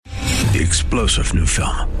The explosive new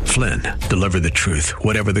film, Flynn, deliver the truth,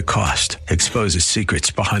 whatever the cost, exposes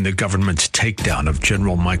secrets behind the government's takedown of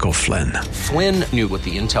General Michael Flynn. Flynn knew what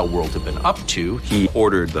the intel world had been up to. He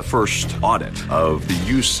ordered the first audit of the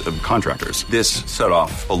use of contractors. This set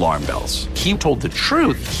off alarm bells. He told the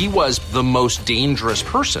truth. He was the most dangerous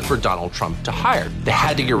person for Donald Trump to hire. They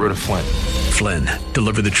had to get rid of Flynn. Flynn,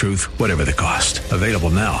 deliver the truth, whatever the cost. Available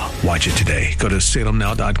now. Watch it today. Go to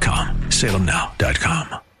salemnow.com.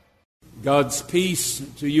 salemnow.com. God's peace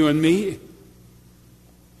to you and me,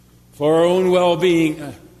 for our own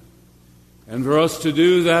well-being, and for us to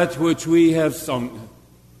do that which we have sung.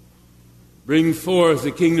 Bring forth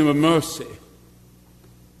the kingdom of mercy.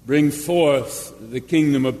 Bring forth the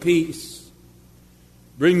kingdom of peace.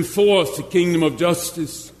 Bring forth the kingdom of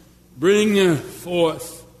justice. Bring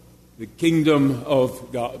forth the kingdom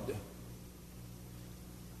of God.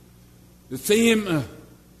 The theme,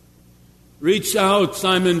 reach out,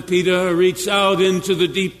 Simon Peter, reach out into the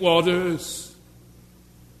deep waters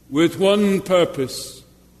with one purpose,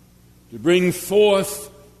 to bring forth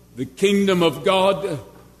the kingdom of God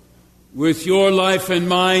with your life and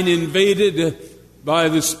mine invaded by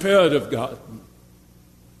the Spirit of God.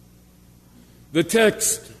 The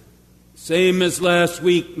text, same as last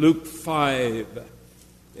week, Luke 5,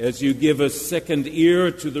 as you give a second ear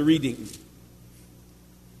to the reading.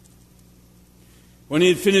 When he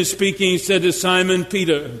had finished speaking, he said to Simon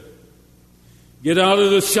Peter, get out of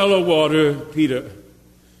the shallow water, Peter.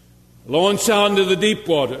 Launch out into the deep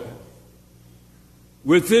water.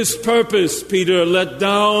 With this purpose, Peter, let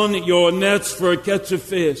down your nets for a catch of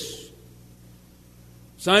fish.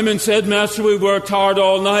 Simon said, Master, we worked hard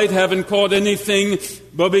all night, haven't caught anything,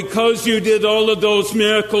 but because you did all of those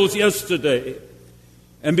miracles yesterday,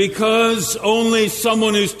 and because only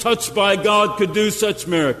someone who's touched by God could do such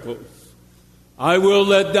miracles, I will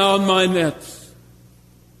let down my nets.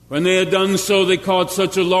 When they had done so, they caught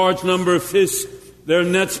such a large number of fish, their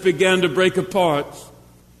nets began to break apart.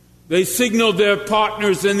 They signaled their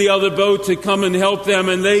partners in the other boat to come and help them,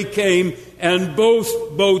 and they came, and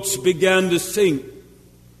both boats began to sink.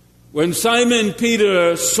 When Simon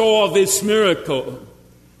Peter saw this miracle,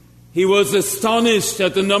 he was astonished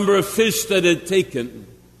at the number of fish that had taken.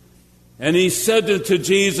 And he said to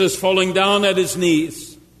Jesus, falling down at his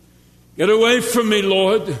knees, get away from me,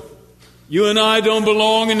 Lord. You and I don't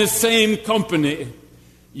belong in the same company.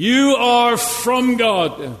 You are from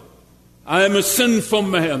God. I am a sinful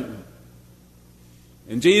man.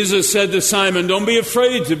 And Jesus said to Simon, don't be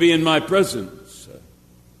afraid to be in my presence.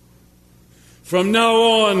 From now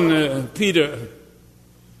on, Peter,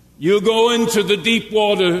 you go into the deep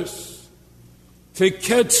waters to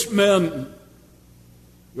catch men.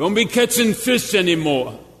 You won't be catching fish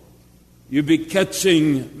anymore. You'll be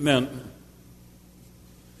catching men.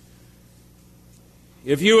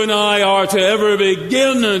 If you and I are to ever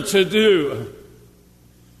begin to do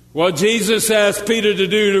what Jesus asked Peter to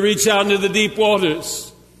do, to reach out into the deep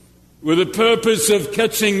waters with the purpose of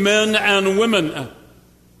catching men and women,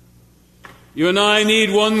 you and I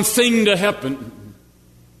need one thing to happen.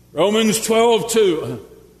 Romans 12:2.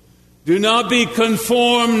 Do not be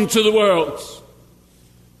conformed to the world.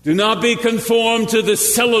 Do not be conformed to the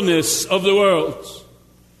sallowness of the world.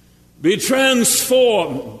 Be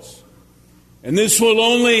transformed. And this will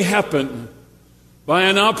only happen by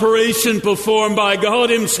an operation performed by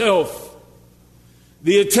God Himself,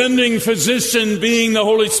 the attending physician being the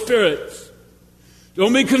Holy Spirit.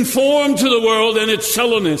 Don't be conformed to the world and its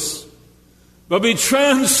sallowness, but be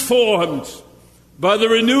transformed by the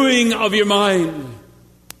renewing of your mind.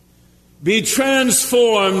 Be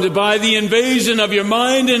transformed by the invasion of your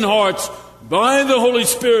mind and heart by the Holy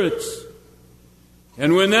Spirit.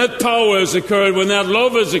 And when that power has occurred, when that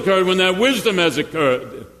love has occurred, when that wisdom has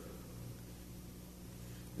occurred,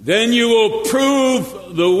 then you will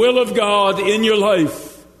prove the will of God in your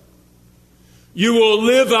life. You will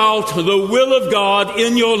live out the will of God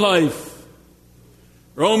in your life.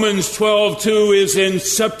 Romans 12:2 is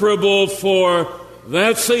inseparable for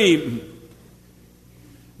that theme.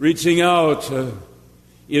 Reaching out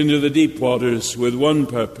into the deep waters with one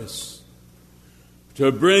purpose,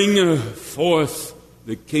 to bring forth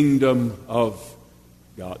the kingdom of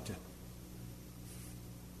God.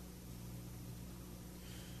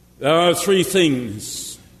 There are three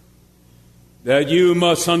things that you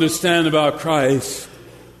must understand about Christ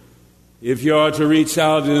if you are to reach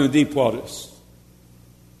out in the deep waters.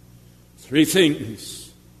 Three things.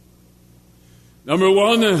 Number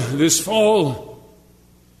one, this fall,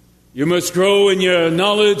 you must grow in your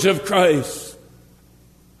knowledge of Christ.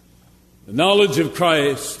 The knowledge of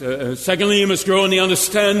Christ. Secondly, you must grow in the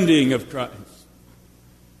understanding of Christ.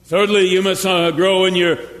 Thirdly, you must grow in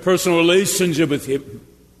your personal relationship with Him.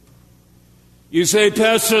 You say,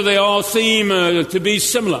 Pastor, they all seem to be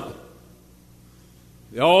similar.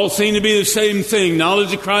 They all seem to be the same thing.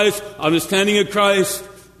 Knowledge of Christ, understanding of Christ,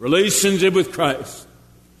 relationship with Christ.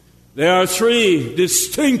 There are three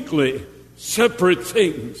distinctly separate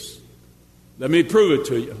things. Let me prove it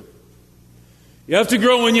to you. You have to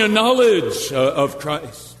grow in your knowledge of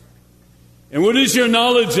Christ. And what is your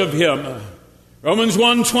knowledge of Him? Romans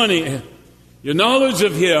 1:20. Your knowledge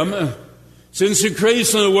of Him, since the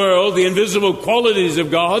creation of the world, the invisible qualities of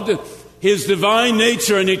God, His divine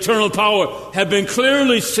nature and eternal power have been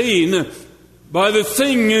clearly seen by the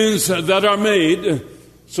things that are made,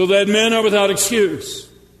 so that men are without excuse.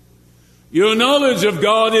 Your knowledge of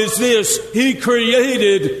God is this: He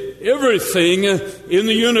created everything in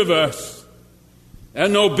the universe.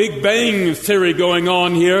 And no Big Bang theory going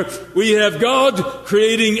on here. We have God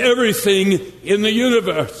creating everything in the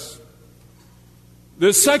universe.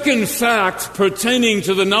 The second fact pertaining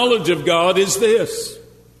to the knowledge of God is this: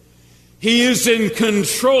 He is in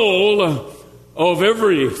control of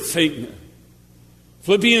everything.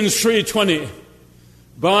 Philippians 3:20.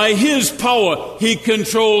 By His power, He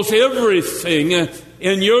controls everything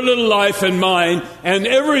in your little life and mine, and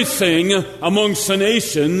everything amongst the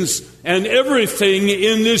nations, and everything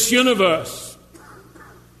in this universe.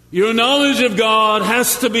 Your knowledge of God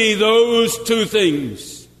has to be those two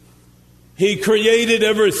things. He created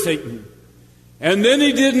everything. And then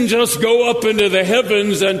He didn't just go up into the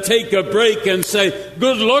heavens and take a break and say,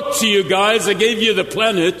 good luck to you guys, I gave you the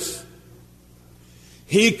planets.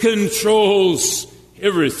 He controls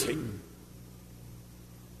everything.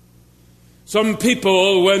 Some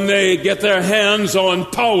people, when they get their hands on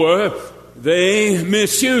power, they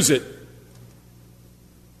misuse it.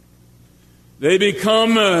 They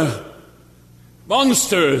become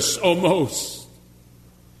monsters almost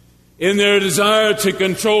in their desire to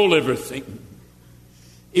control everything.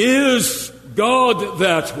 Is God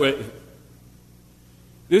that way?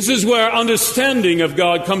 This is where understanding of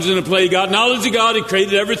God comes into play. You got knowledge of God, He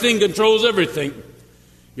created everything, controls everything.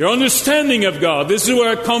 Your understanding of God, this is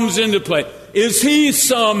where it comes into play. Is He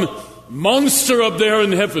some monster up there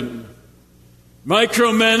in heaven,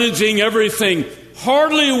 micromanaging everything,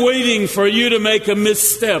 hardly waiting for you to make a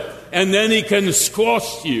misstep, and then He can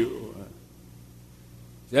squash you?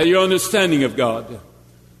 Is that your understanding of God?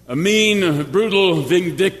 A mean, brutal,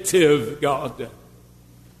 vindictive God.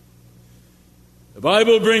 The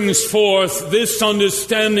Bible brings forth this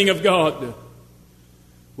understanding of God.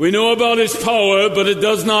 We know about His power, but it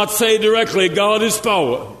does not say directly, God is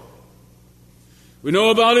power. We know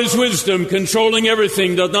about His wisdom, controlling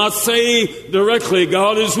everything, does not say directly,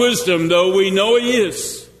 God is wisdom, though we know He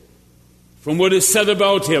is, from what is said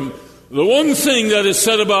about Him. The one thing that is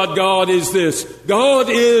said about God is this: God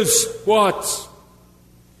is what?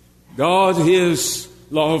 God is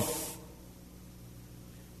love.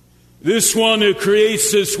 This one who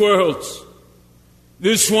creates this world,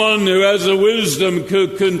 this one who has the wisdom to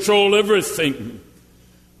control everything,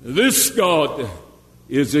 this God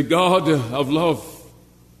is a God of love.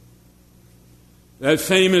 That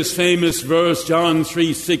famous verse, John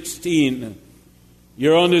 3:16,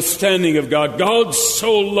 your understanding of God. God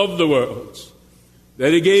so loved the world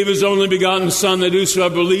that He gave His only begotten Son, that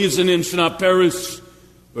whosoever believes in Him should not perish,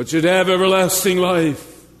 but should have everlasting life.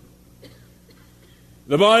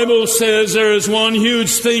 The Bible says there is one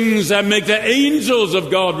huge thing that make the angels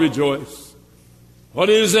of God rejoice. What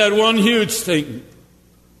is that one huge thing?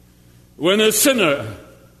 When one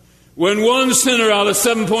sinner out of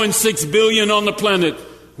 7.6 billion on the planet,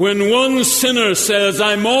 when one sinner says,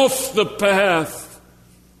 I'm off the path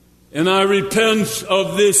and I repent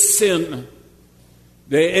of this sin,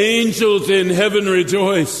 the angels in heaven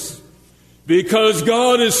rejoice. Because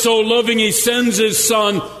God is so loving, He sends His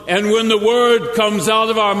Son, and when the word comes out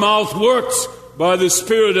of our mouth, works by the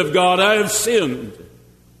Spirit of God, I have sinned,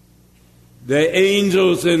 the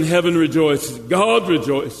angels in heaven rejoice. God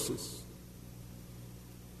rejoices.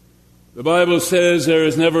 The Bible says there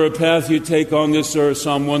is never a path you take on this earth,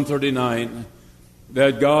 Psalm 139,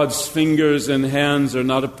 that God's fingers and hands are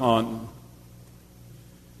not upon.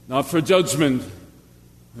 Not for judgment,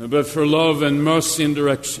 but for love and mercy and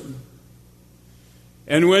direction.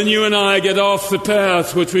 And when you and I get off the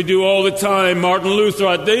path, which we do all the time, Martin Luther,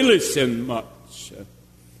 I daily sin much.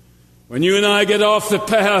 When you and I get off the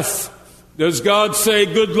path, does God say,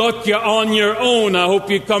 good luck, you're on your own, I hope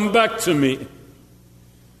you come back to me?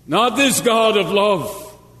 Not this God of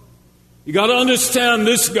love. You got to understand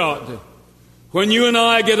this God. When you and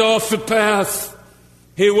I get off the path,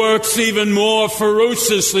 He works even more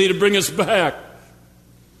ferociously to bring us back.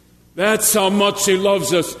 That's how much He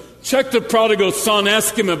loves us. Check the prodigal son.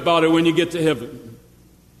 Ask him about it when you get to heaven.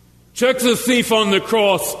 Check the thief on the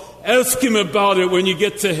cross. Ask him about it when you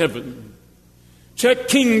get to heaven. Check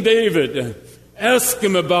King David. Ask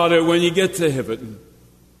him about it when you get to heaven.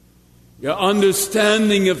 Your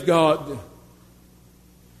understanding of God.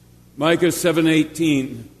 Micah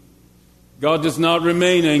 7:18. God does not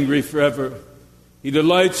remain angry forever. He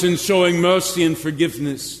delights in showing mercy and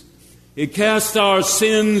forgiveness. He casts our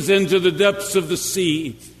sins into the depths of the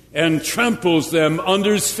sea and tramples them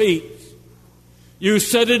under His feet. You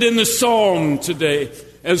said it in the psalm today.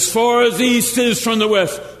 As far as the east is from the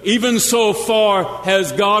west, even so far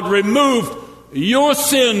has God removed your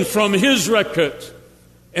sin from His record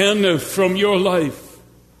and from your life.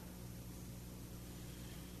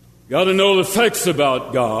 You got to know the facts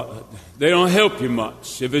about God. They don't help you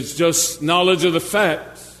much if it's just knowledge of the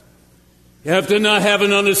facts. You have to not have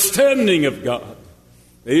an understanding of God.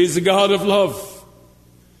 He's a God of love.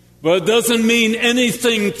 But it doesn't mean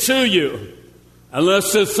anything to you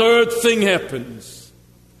unless the third thing happens.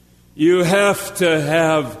 You have to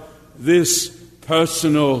have this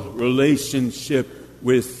personal relationship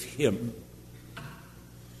with Him.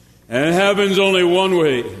 And it happens only one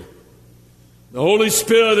way. The Holy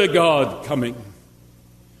Spirit of God coming.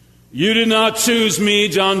 You did not choose me,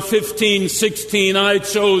 John 15:16. I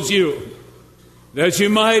chose you, that you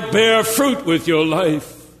might bear fruit with your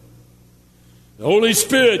life. The Holy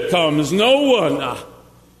Spirit comes. No one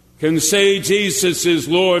can say Jesus is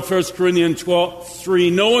Lord. 1 Corinthians 12:3.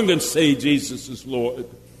 No one can say Jesus is Lord.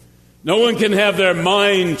 No one can have their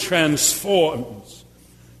mind transformed.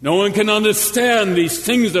 No one can understand these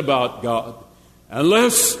things about God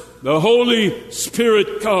unless the Holy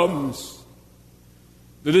Spirit comes.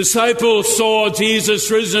 The disciples saw Jesus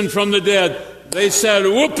risen from the dead. They said,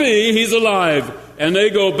 "Whoopee, He's alive." And they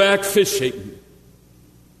go back fishing.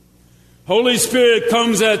 Holy Spirit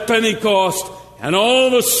comes at Pentecost, and all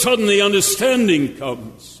of a sudden the understanding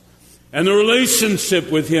comes. And the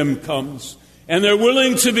relationship with Him comes. And they're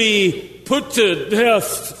willing to be put to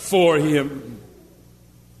death for Him.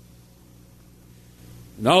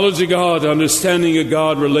 Knowledge of God, understanding of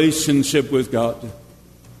God, relationship with God.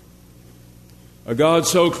 A God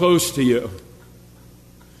so close to you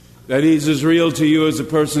that He's as real to you as the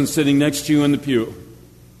person sitting next to you in the pew.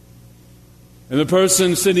 And the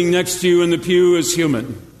person sitting next to you in the pew is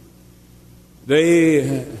human.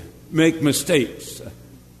 They make mistakes.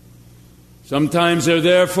 Sometimes they're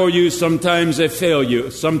there for you, sometimes they fail you.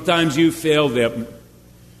 Sometimes you fail them.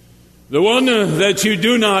 The one that you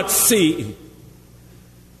do not see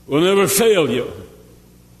will never fail you.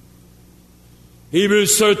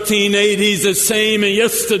 Hebrews 13:8, He's the same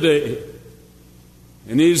yesterday.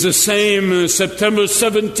 And He's the same September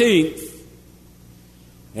 17th.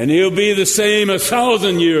 And He'll be the same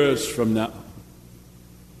 1,000 years from now.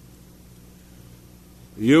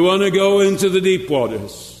 You want to go into the deep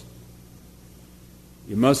waters.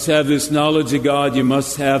 You must have this knowledge of God. You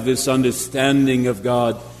must have this understanding of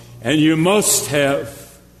God. And you must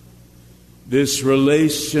have this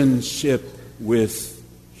relationship with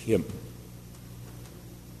Him.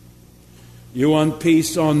 You want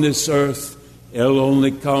peace on this earth, it'll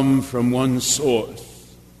only come from one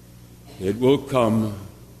source. It will come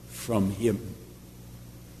from Him.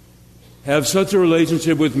 Have such a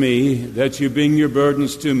relationship with me that you bring your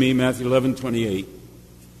burdens to me, Matthew 11:28.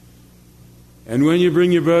 And when you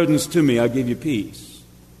bring your burdens to me, I'll give you peace.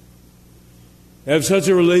 Have such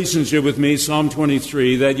a relationship with me, Psalm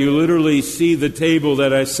 23, that you literally see the table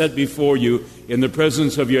that I set before you in the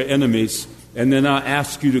presence of your enemies. And then I'll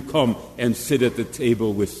ask you to come and sit at the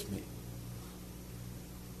table with me.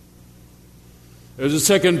 There's a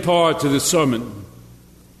second part to the sermon.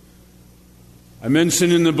 I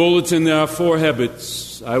mentioned in the bulletin there are 4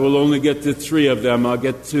 habits. I will only get to 3 of them. I'll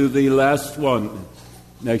get to the last one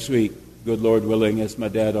next week, good Lord willing, as my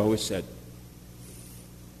dad always said.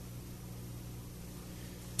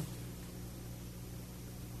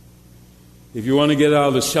 If you want to get out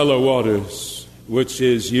of the shallow waters, which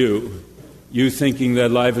is you thinking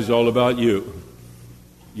that life is all about you,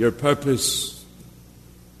 your purpose,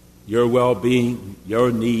 your well-being,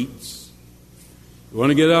 your needs. You want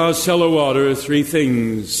to get out of shallow water, 3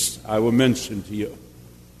 things I will mention to you.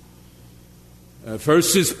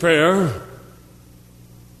 First is prayer.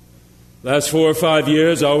 Last 4 or 5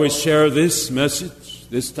 years, I always share this message,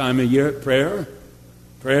 this time of year, prayer.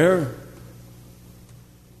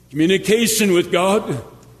 Communication with God.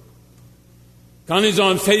 Connie's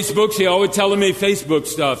on Facebook. She always telling me Facebook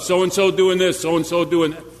stuff. So-and-so doing this, so-and-so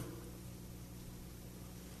doing that.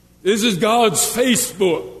 This is God's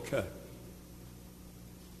Facebook.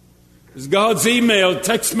 It's God's email,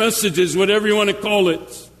 text messages, whatever you want to call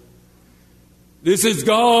it. This is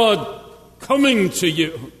God coming to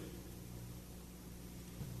you.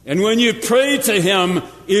 And when you pray to Him,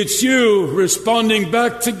 it's you responding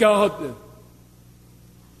back to God.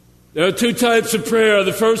 There are two types of prayer.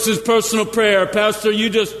 The first is personal prayer. Pastor, you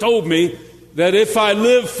just told me that if I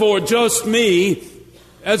live for just me,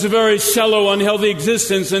 that's a very shallow, unhealthy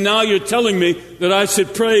existence, and now you're telling me that I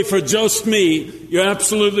should pray for just me. You're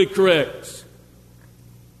absolutely correct.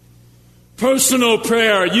 Personal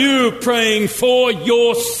prayer, you praying for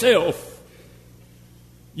yourself.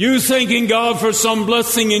 You thanking God for some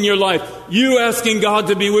blessing in your life. You asking God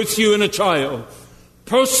to be with you in a trial.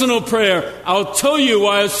 Personal prayer, I'll tell you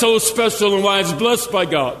why it's so special and why it's blessed by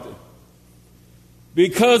God.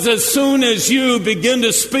 Because as soon as you begin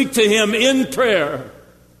to speak to Him in prayer,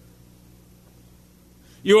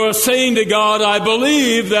 you are saying to God, I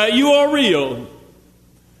believe that you are real.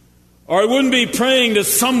 Or I wouldn't be praying to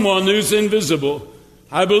someone who's invisible.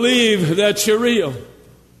 I believe that you're real.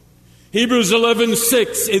 Hebrews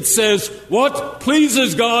 11:6, it says, what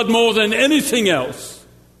pleases God more than anything else?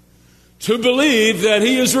 To believe that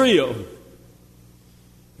He is real.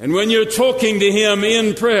 And when you're talking to Him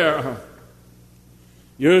in prayer,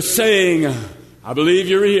 you're saying, I believe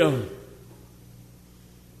you're real.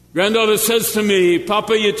 Granddaughter says to me,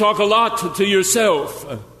 Papa, you talk a lot to yourself.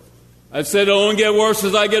 I said, it'll only get worse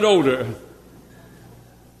as I get older.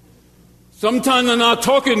 Sometimes I'm not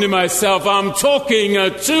talking to myself, I'm talking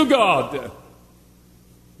to God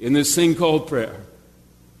in this thing called prayer.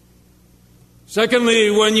 Secondly,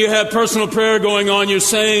 when you have personal prayer going on, you're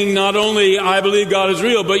saying not only, I believe God is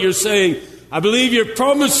real, but you're saying, I believe your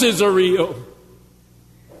promises are real.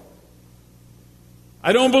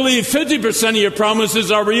 I don't believe 50% of your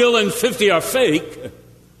promises are real and 50 are fake.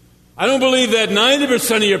 I don't believe that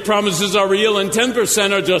 90% of your promises are real and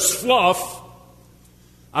 10% are just fluff.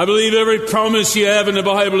 I believe every promise you have in the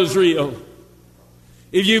Bible is real.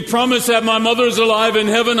 If you promise that my mother is alive in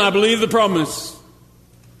heaven, I believe the promise.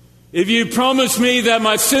 If you promise me that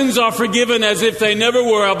my sins are forgiven as if they never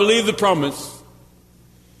were, I believe the promise.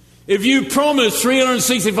 If you promise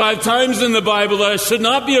 365 times in the Bible that I should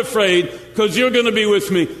not be afraid because you're going to be with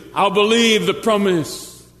me, I'll believe the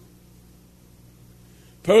promise.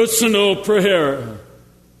 Personal prayer.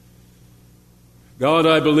 God,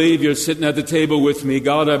 I believe you're sitting at the table with me.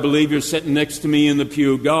 God, I believe you're sitting next to me in the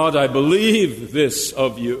pew. God, I believe this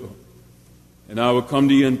of you. And I will come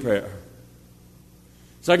to you in prayer.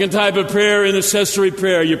 Second type of prayer, intercessory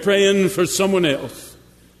prayer. You're praying for someone else.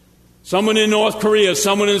 Someone in North Korea,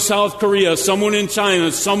 someone in South Korea, someone in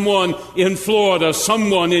China, someone in Florida,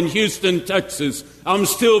 someone in Houston, Texas. I'm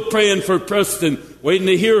still praying for Preston, waiting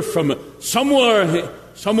to hear from him.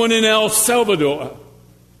 Someone in El Salvador.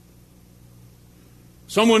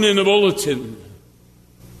 Someone in the bulletin.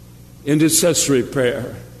 Intercessory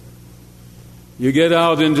prayer. You get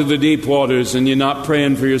out into the deep waters and you're not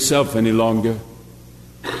praying for yourself any longer.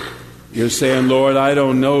 You're saying, Lord, I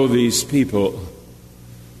don't know these people,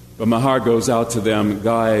 but my heart goes out to them.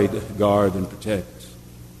 Guide, guard, and protect.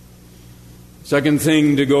 Second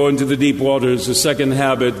thing to go into the deep waters, the second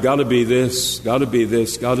habit, got to be this, got to be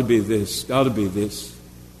this, got to be this, got to be this.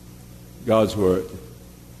 God's Word.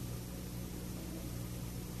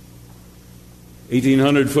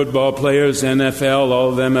 1,800 football players, NFL, all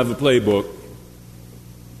of them have a playbook.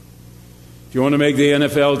 If you want to make the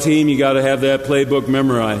NFL team, you got to have that playbook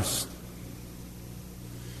memorized.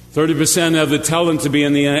 30% have the talent to be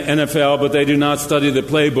in the NFL, but they do not study the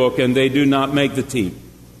playbook and they do not make the team.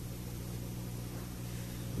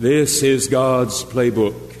 This is God's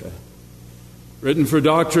playbook. Written for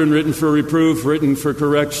doctrine, written for reproof, written for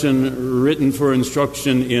correction, written for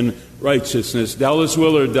instruction in righteousness. Dallas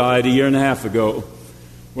Willard died a year and a half ago,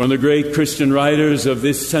 one of the great Christian writers of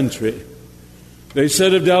this century. They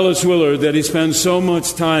said of Dallas Willard that he spent so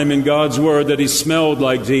much time in God's Word that he smelled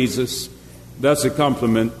like Jesus. That's a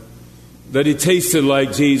compliment. That he tasted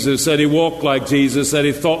like Jesus, that he walked like Jesus, that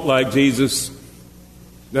he thought like Jesus,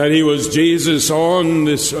 that he was Jesus on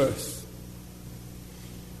this earth.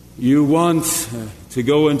 You want to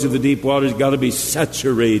go into the deep waters, you've got to be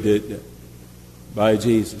saturated by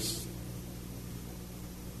Jesus.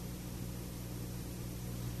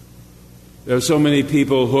 There are so many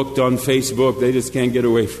people hooked on Facebook, they just can't get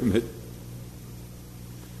away from it.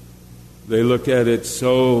 They look at it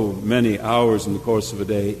so many hours in the course of a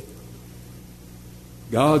day.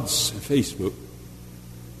 God's Facebook.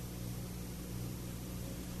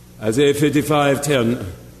 Isaiah 55:10.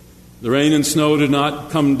 The rain and snow do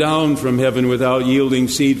not come down from heaven without yielding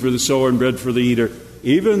seed for the sower and bread for the eater.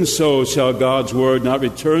 Even so shall God's word not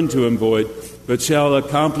return to him void, but shall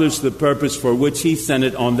accomplish the purpose for which he sent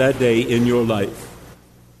it on that day in your life.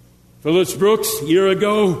 Phyllis Brooks, year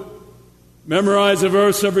ago, memorize a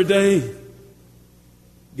verse every day.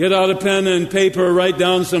 Get out a pen and paper, write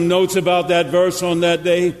down some notes about that verse on that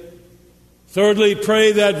day. Thirdly,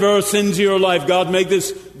 pray that verse into your life. God, make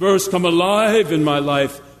this verse come alive in my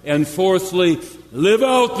life. And fourthly, live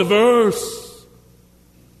out the verse.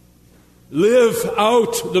 Live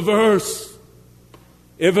out the verse.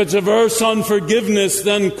 If it's a verse on forgiveness,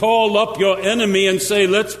 then call up your enemy and say,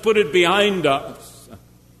 let's put it behind us.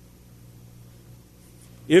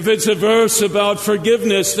 If it's a verse about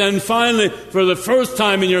forgiveness, then finally, for the first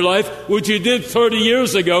time in your life, which you did 30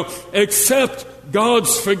 years ago, accept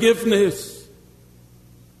God's forgiveness.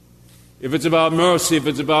 If it's about mercy, if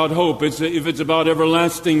it's about hope, if it's about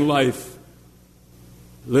everlasting life,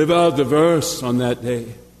 live out the verse on that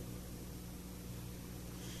day.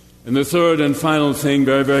 And the third and final thing,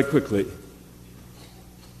 very, very quickly,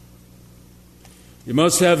 you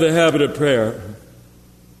must have the habit of prayer.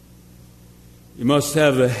 You must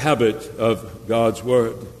have the habit of God's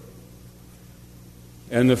Word.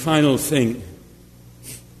 And the final thing,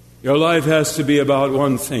 your life has to be about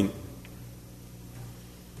one thing.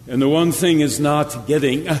 And the one thing is not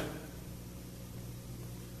getting.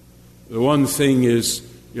 The one thing is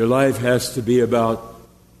your life has to be about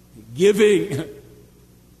giving.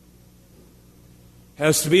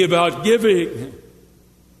 Has to be about giving.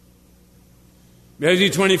 Matthew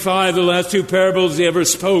 25, the last two parables he ever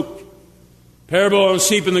spoke. Parable on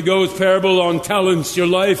sheep and the goats, parable on talents. Your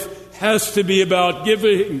life has to be about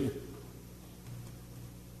giving.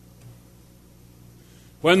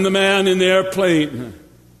 When the man in the airplane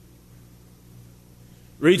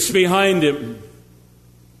reached behind him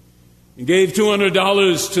and gave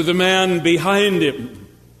 $200 to the man behind him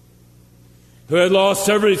who had lost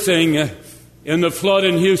everything in the flood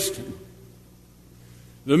in Houston,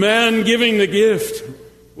 the man giving the gift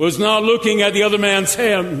was not looking at the other man's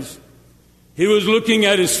hands. He was looking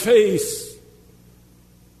at his face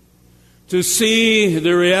to see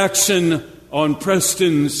the reaction on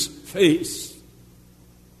Preston's face.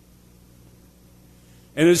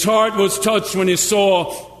 And his heart was touched when he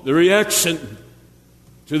saw the reaction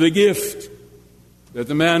to the gift that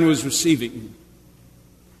the man was receiving.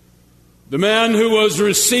 The man who was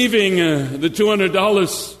receiving the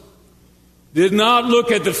 $200 did not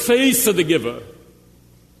look at the face of the giver.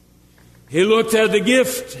 He looked at the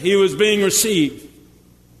gift he was being received.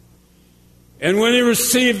 And when he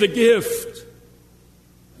received the gift,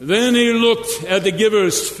 then he looked at the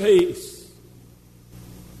giver's face.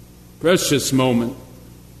 Precious moment.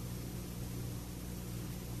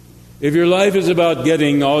 If your life is about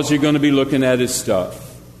getting, all you're going to be looking at is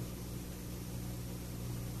stuff.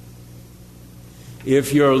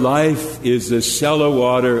 If your life is the shallow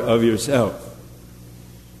water of yourself,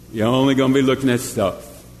 you're only going to be looking at stuff.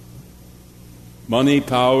 Money,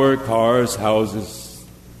 power, cars, houses,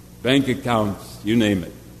 bank accounts, you name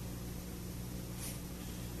it.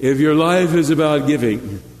 If your life is about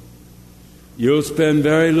giving, you'll spend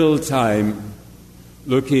very little time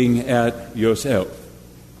looking at yourself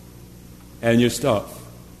and your stuff.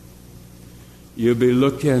 You'll be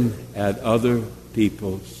looking at other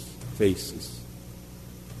people's faces.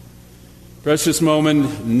 Precious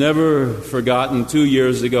moment, never forgotten, 2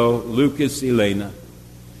 years ago, Lucas, Elena.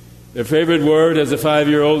 Their favorite word as a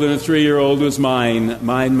 5-year-old and a 3-year-old was mine.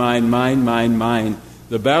 Mine, mine, mine, mine, mine.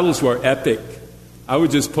 The battles were epic. I would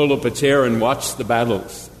just pull up a chair and watch the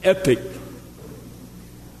battles. Epic.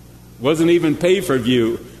 Wasn't even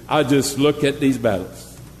pay-per-view. I'd just look at these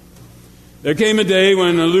battles. There came a day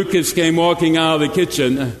when Lucas came walking out of the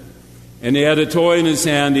kitchen, and he had a toy in his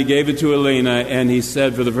hand. He gave it to Elena, and he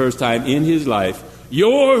said for the first time in his life,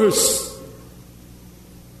 "Yours!"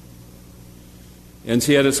 And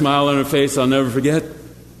she had a smile on her face I'll never forget.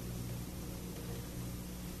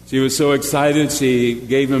 She was so excited, she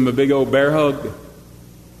gave him a big old bear hug.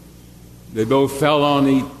 They both fell on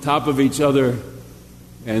the top of each other,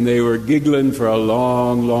 and they were giggling for a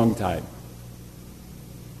long, long time.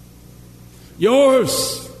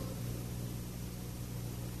 Yours!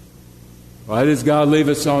 Why does God leave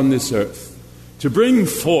us on this earth? To bring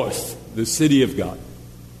forth the city of God.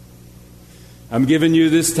 I'm giving you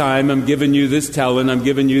this time, I'm giving you this talent, I'm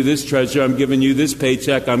giving you this treasure, I'm giving you this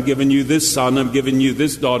paycheck, I'm giving you this son, I'm giving you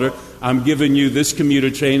this daughter, I'm giving you this commuter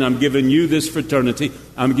train, I'm giving you this fraternity,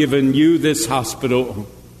 I'm giving you this hospital,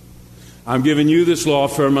 I'm giving you this law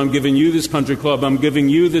firm, I'm giving you this country club, I'm giving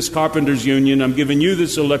you this carpenters union, I'm giving you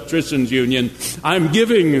this electricians union, I'm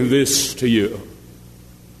giving this to you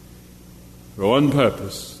for one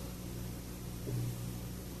purpose.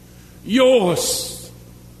 Yours!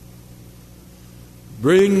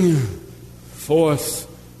 bring forth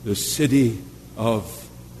the city of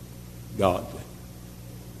God.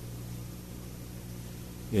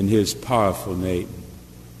 In his powerful name.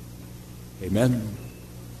 Amen.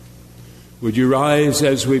 Would you rise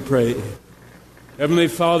as we pray? Heavenly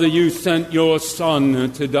Father, you sent your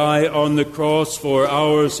Son to die on the cross for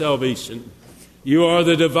our salvation. You are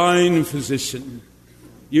the divine physician.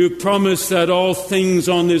 You promise that all things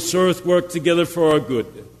on this earth work together for our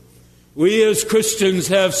good. We as Christians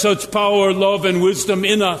have such power, love, and wisdom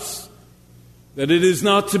in us that it is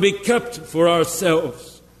not to be kept for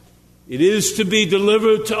ourselves. It is to be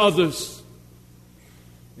delivered to others.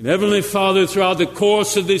 And Heavenly Father, throughout the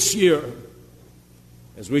course of this year,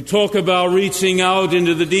 as we talk about reaching out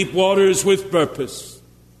into the deep waters with purpose,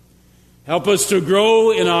 help us to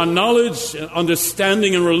grow in our knowledge,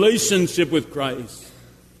 understanding, and relationship with Christ,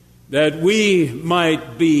 that we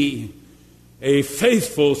might be a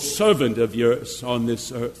faithful servant of yours on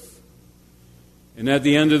this earth. And at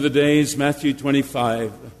the end of the days, Matthew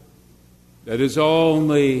 25, that is the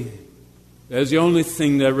only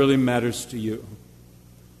thing that really matters to you.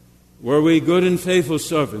 Were we good and faithful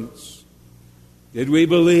servants? Did we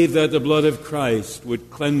believe that the blood of Christ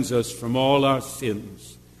would cleanse us from all our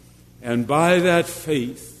sins? And by that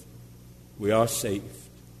faith, we are saved.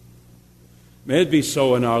 May it be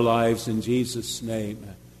so in our lives, in Jesus' name.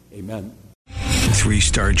 Amen.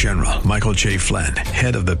 3-star General Michael J. Flynn,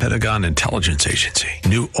 head of the Pentagon Intelligence Agency,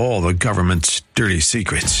 knew all the government's dirty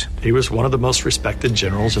secrets. He was one of the most respected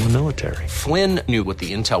generals in the military. Flynn knew what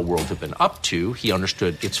the intel world had been up to. He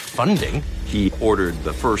understood its funding. He ordered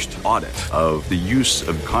the first audit of the use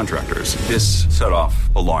of contractors. This set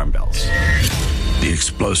off alarm bells. The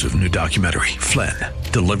explosive new documentary, Flynn,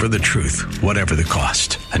 Deliver the Truth, Whatever the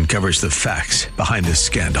Cost, uncovers the facts behind this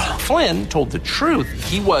scandal. Flynn told the truth.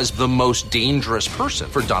 He was the most dangerous person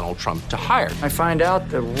for Donald Trump to hire. I find out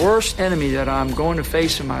the worst enemy that I'm going to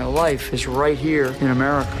face in my life is right here in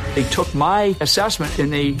America. They took my assessment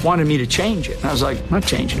and they wanted me to change it. And I was like, I'm not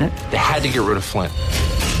changing it. They had to get rid of Flynn.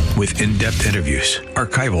 With in-depth interviews,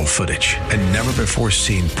 archival footage, and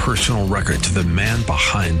never-before-seen personal records of the man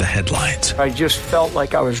behind the headlines. I just felt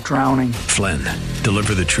like I was drowning. Flynn,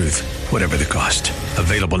 Deliver the Truth, Whatever the Cost.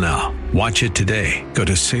 Available now. Watch it today. Go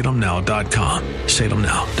to salemnow.com.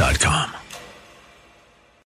 salemnow.com.